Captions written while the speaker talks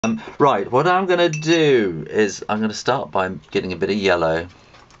Right, what I'm going to do is I'm going to start by getting a bit of yellow,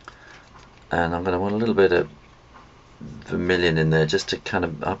 and I'm going to want a little bit of vermilion in there just to kind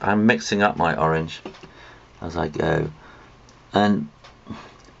of, I'm mixing up my orange as I go, and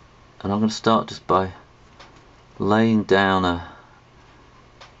I'm going to start just by laying down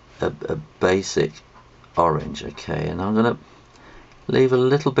a basic orange, okay, and I'm going to leave a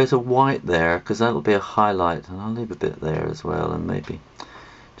little bit of white there because that'll be a highlight, and I'll leave a bit there as well, and maybe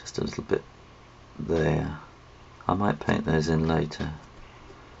just a little bit there. I might paint those in later.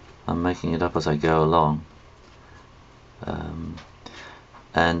 I'm making it up as I go along.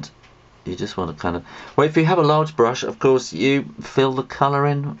 And you just want to kind of, well, if you have a large brush, of course you fill the colour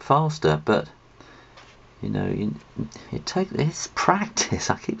in faster, but you know, it's practice.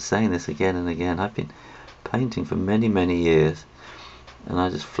 I keep saying this again and again. I've been painting for many years, and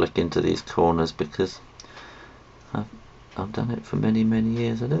I just flick into these corners because I've done it for many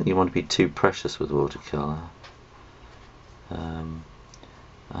years. I don't think you want to be too precious with watercolour. I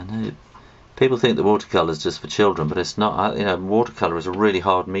know people think that watercolour is just for children, but it's not. You know, watercolour is a really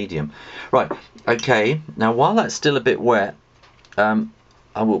hard medium. Right, okay, now while that's still a bit wet, I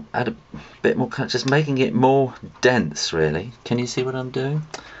will add a bit more, just making it more dense really. Can you see what I'm doing?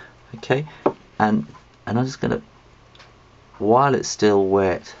 Okay, and I'm just going to, while it's still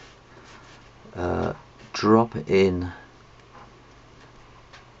wet, drop in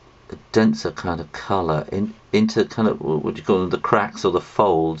a denser kind of colour into kind of, what do you call them, the cracks or the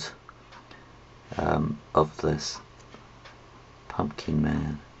folds of this pumpkin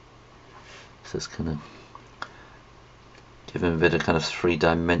man. So it's kind of give him a bit of kind of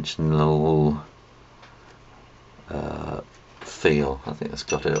three-dimensional feel. I think that's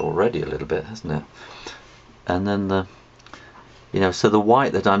got it already a little bit, hasn't it? And then the, you know, so the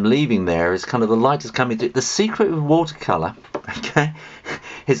white that I'm leaving there is kind of, the light is coming through. The secret with watercolour, okay,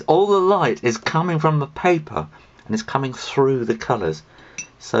 is all the light is coming from the paper and it's coming through the colours.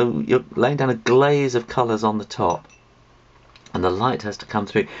 So you're laying down a glaze of colours on the top, and the light has to come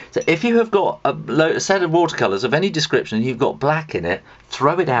through. So if you have got a set of watercolours of any description and you've got black in it,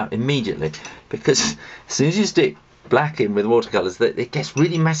 throw it out immediately, because as soon as you stick black in with watercolours, it gets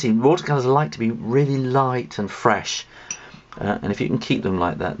really messy. Watercolours like to be really light and fresh, and if you can keep them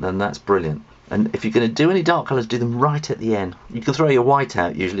like that, then that's brilliant. And if you're going to do any dark colours, do them right at the end. You can throw your white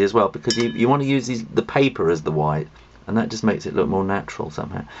out usually as well, because you want to use the paper as the white, and that just makes it look more natural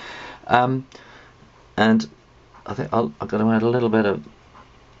somehow. And I think I'm going to add a little bit of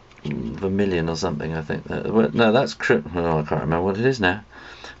vermilion or something. I think no, that's I can't remember what it is now.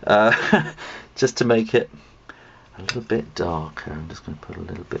 Just to make it a little bit darker, I'm just going to put a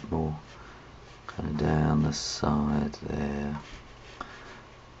little bit more kind of down the side there,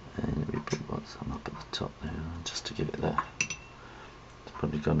 and we put some up at the top there, just to give it that. It's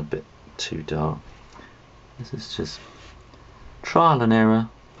probably gone a bit too dark. This is just trial and error.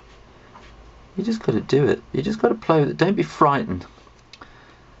 You just got to do it. You just got to play with it. Don't be frightened.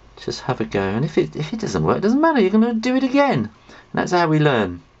 Just have a go. And if it doesn't work, it doesn't matter. You're going to do it again. And that's how we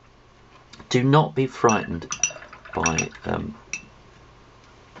learn. Do not be frightened by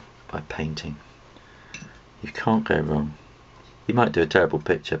painting. You can't go wrong. You might do a terrible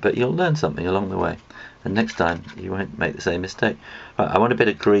picture, but you'll learn something along the way. And next time you won't make the same mistake. Right, I want a bit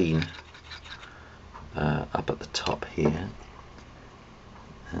of green up at the top here.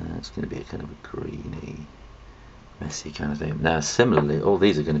 It's going to be a kind of a greeny, messy kind of thing. Now similarly, all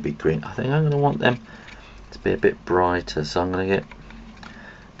these are going to be green. I think I'm going to want them to be a bit brighter, so I'm going to get a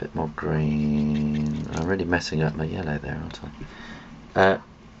bit more green. I'm really messing up my yellow there, aren't I?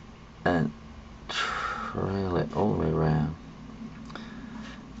 And trail it all the way around.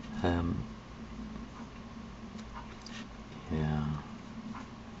 Yeah.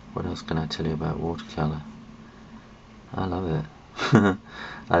 What else can I tell you about watercolour? I love it.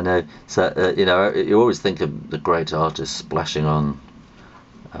 I know. So you know, you always think of the great artists splashing on,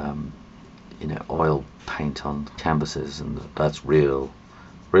 you know, oil paint on canvases, and that's real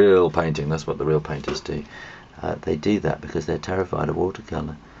painting. That's what the real painters do. They do that because they're terrified of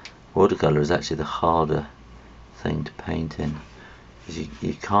watercolour. Watercolour is actually the harder thing to paint in, because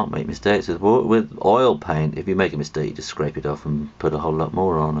you can't make mistakes with oil paint. If you make a mistake, you just scrape it off and put a whole lot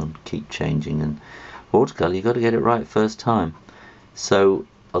more on and keep changing. And watercolour, you've got to get it right first time. So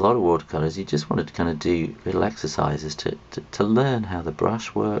a lot of watercolours, you just wanted to kind of do little exercises to learn how the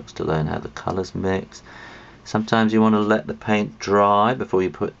brush works, to learn how the colours mix. Sometimes you want to let the paint dry before you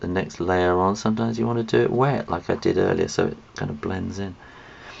put the next layer on. Sometimes you want to do it wet, like I did earlier, so it kind of blends in.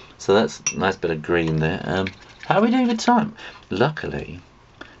 So that's a nice bit of green there. How are we doing with time? Luckily,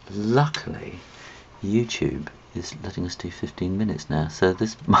 YouTube is letting us do 15 minutes now, so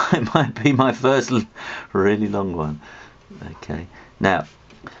this might be my first really long one. Okay, now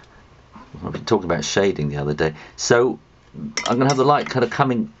I've been talking about shading the other day, so I'm going to have the light kind of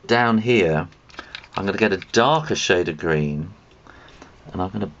coming down here. I'm going to get a darker shade of green, and I'm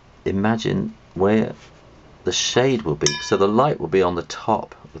going to imagine where the shade will be, so the light will be on the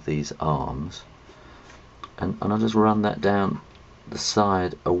top of these arms, and I'll just run that down the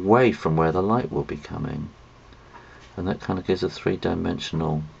side away from where the light will be coming, and that kind of gives a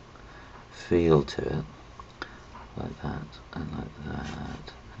three-dimensional feel to it, like that and like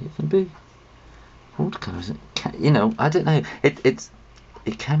that. And it can be watercolors, you know, I don't know, it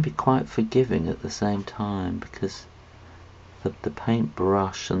can be quite forgiving at the same time, because the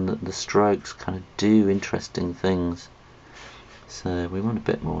paintbrush and the strokes kind of do interesting things. So we want a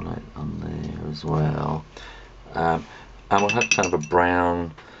bit more light on there as well. And we'll have kind of a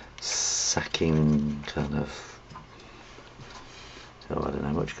brown sacking kind of, oh, I don't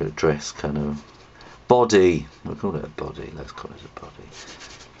know what you call it, dress kind of body. We'll call it a body. Let's call it a body.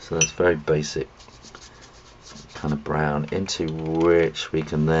 So that's very basic kind of brown, into which we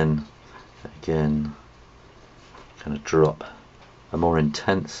can then again kind of drop a more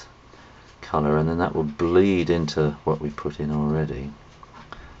intense colour, and then that will bleed into what we put in already,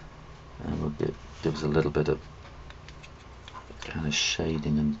 and will give us a little bit of kind of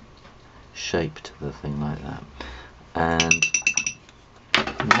shading and shape to the thing like that. And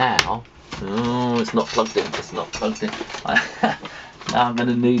now, oh, it's not plugged in, it's not plugged in. Now I'm going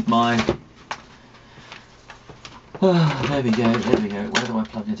to need my, oh, there we go, where do I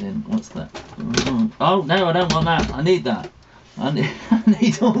plug it in? What's that? Oh no, I don't want that, I need that. I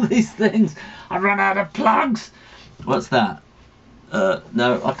need all these things. I run out of plugs. What's that?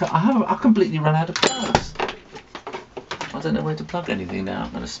 No, I completely run out of plugs. I don't know where to plug anything now.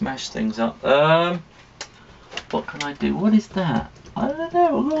 I'm going to smash things up. What can I do? What is that? I don't know. I've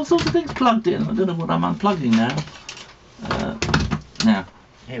got all sorts of things plugged in. I don't know what I'm unplugging now. Now,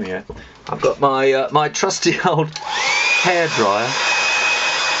 here we go. I've got my my trusty old hairdryer.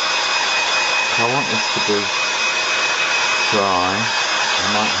 I want this to be dry. I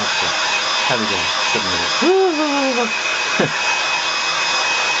might have to. There we go. 7 minutes.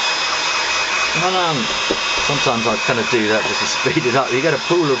 Come on. Sometimes I kind of do that just to speed it up. You get a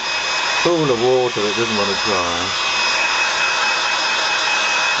pool of water that doesn't want to dry.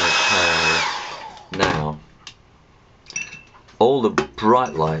 Okay. Now, all the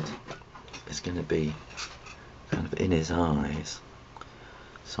bright light is going to be kind of in his eyes.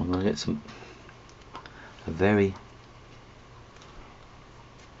 So I'm going to get and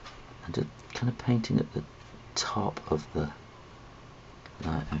just kind of painting at the top of the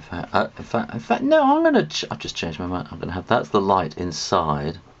light. In fact, no. I've just changed my mind. I'm going to have that's the light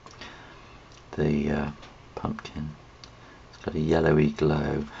inside the pumpkin. It's got a yellowy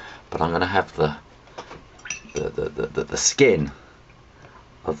glow, but I'm going to have the skin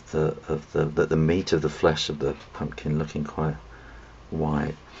of the meat of the flesh of the pumpkin looking quite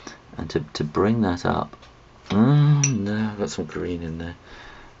white, and to bring that up. No, I've got some green in there.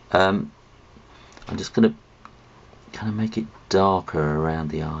 I'm just going to kind of make it darker around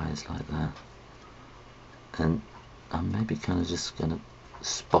the eyes like that, and I'm maybe kind of just going to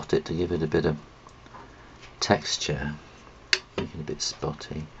spot it to give it a bit of texture, make it a bit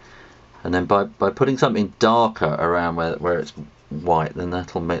spotty, and then by putting something darker around where it's white, then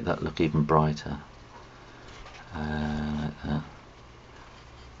that'll make that look even brighter, like that.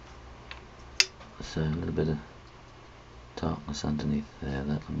 So a little bit of darkness underneath there,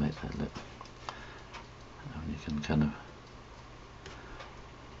 that'll make that look, and you can kind of,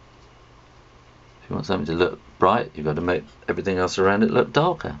 if you want something to look bright, you've got to make everything else around it look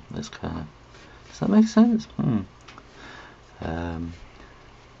darker. This kind of, does that make sense? And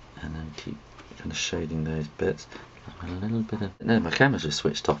then keep kind of shading those bits. A little bit of, no, my camera's just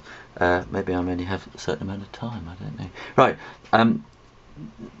switched off. Maybe I only have a certain amount of time, I don't know. Right, now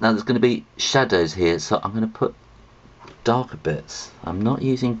there's going to be shadows here, so I'm going to put darker bits. I'm not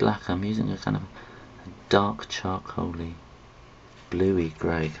using black, I'm using a kind of a dark charcoaly, bluey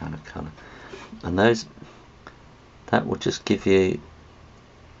grey kind of colour. And that will just give you,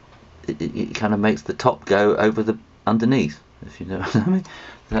 it kind of makes the top go over the underneath, if you know what I mean.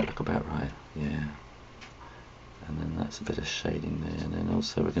 Does that look about right? Yeah. And then that's a bit of shading there, and then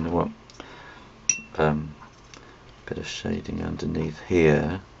also we're going to want a bit of shading underneath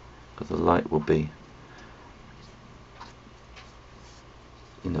here, because the light will be,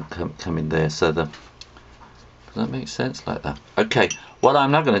 you know, coming there. So does that make sense like that? Okay, what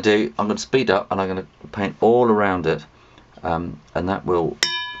I'm now going to do, I'm going to speed up and I'm going to paint all around it, and that will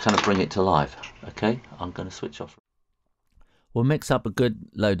kind of bring it to life. Okay, I'm going to switch off. We'll mix up a good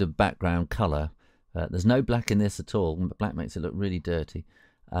load of background colour. There's no black in this at all. Black makes it look really dirty.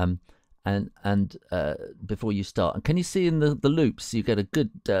 Before you start, and can you see in the loops you get a good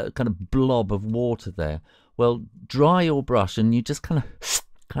kind of blob of water there? Well, dry your brush and you just kind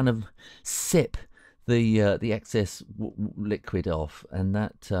of sip the excess liquid off, and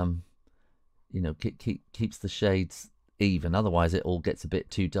that you know, keeps the shades even. Otherwise it all gets a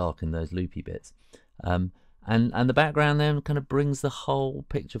bit too dark in those loopy bits. And the background then kind of brings the whole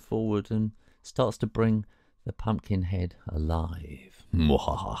picture forward and starts to bring the pumpkin head alive.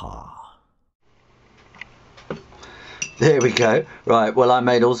 Mwahaha. There we go. Right, well, I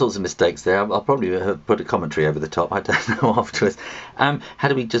made all sorts of mistakes there. I'll probably have put a commentary over the top. I don't know afterwards. How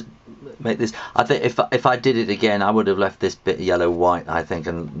do we just make this? I think if I did it again, I would have left this bit yellow-white, I think,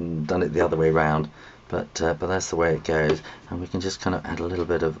 and done it the other way around. But that's the way it goes. And we can just kind of add a little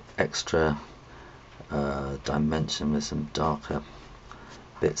bit of extra dimension with some darker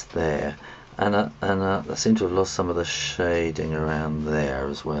bits there. And I seem to have lost some of the shading around there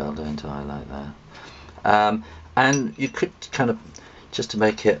as well, don't I, like that? And you could kind of, just to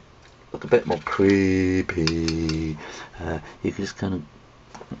make it look a bit more creepy, you could just kind of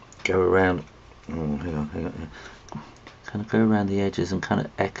go around, hang on, kind of go around the edges and kind of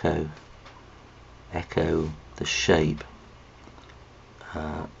echo the shape,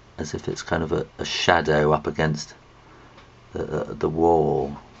 as if it's kind of a shadow up against the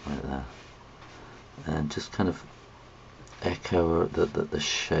wall, like that, and just kind of echo the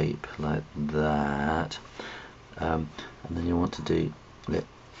shape like that. And then you want to do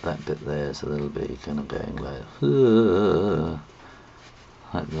that bit there, so that'll be kind of going like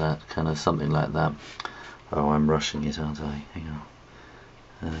that, kind of something like that. Oh, I'm rushing it, aren't I? Hang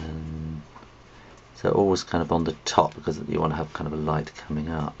on. So always kind of on the top, because you want to have kind of a light coming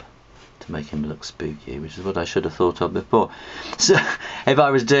up to make him look spooky, which is what I should have thought of before. So if I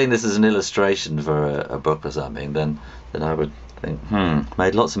was doing this as an illustration for a book or something, then I would think,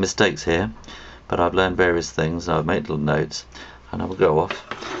 made lots of mistakes here. But I've learned various things, and I've made little notes, and I will go off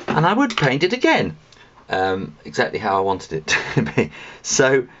and I would paint it again, exactly how I wanted it to be.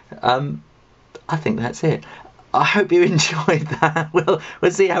 So I think that's it. I hope you enjoyed that.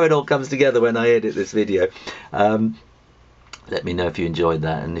 We'll see how it all comes together when I edit this video. Let me know if you enjoyed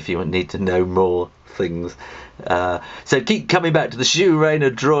that, and if you need to know more things. So keep coming back to the Shu Rayner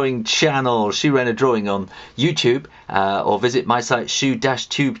Drawing channel, Shu Rayner Drawing on YouTube, or visit my site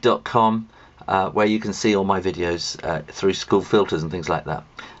shu-tube.com. Where you can see all my videos through school filters and things like that.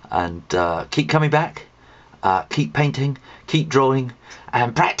 And keep coming back, keep painting, keep drawing,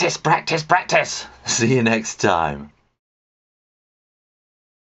 and practice, practice, practice. See you next time.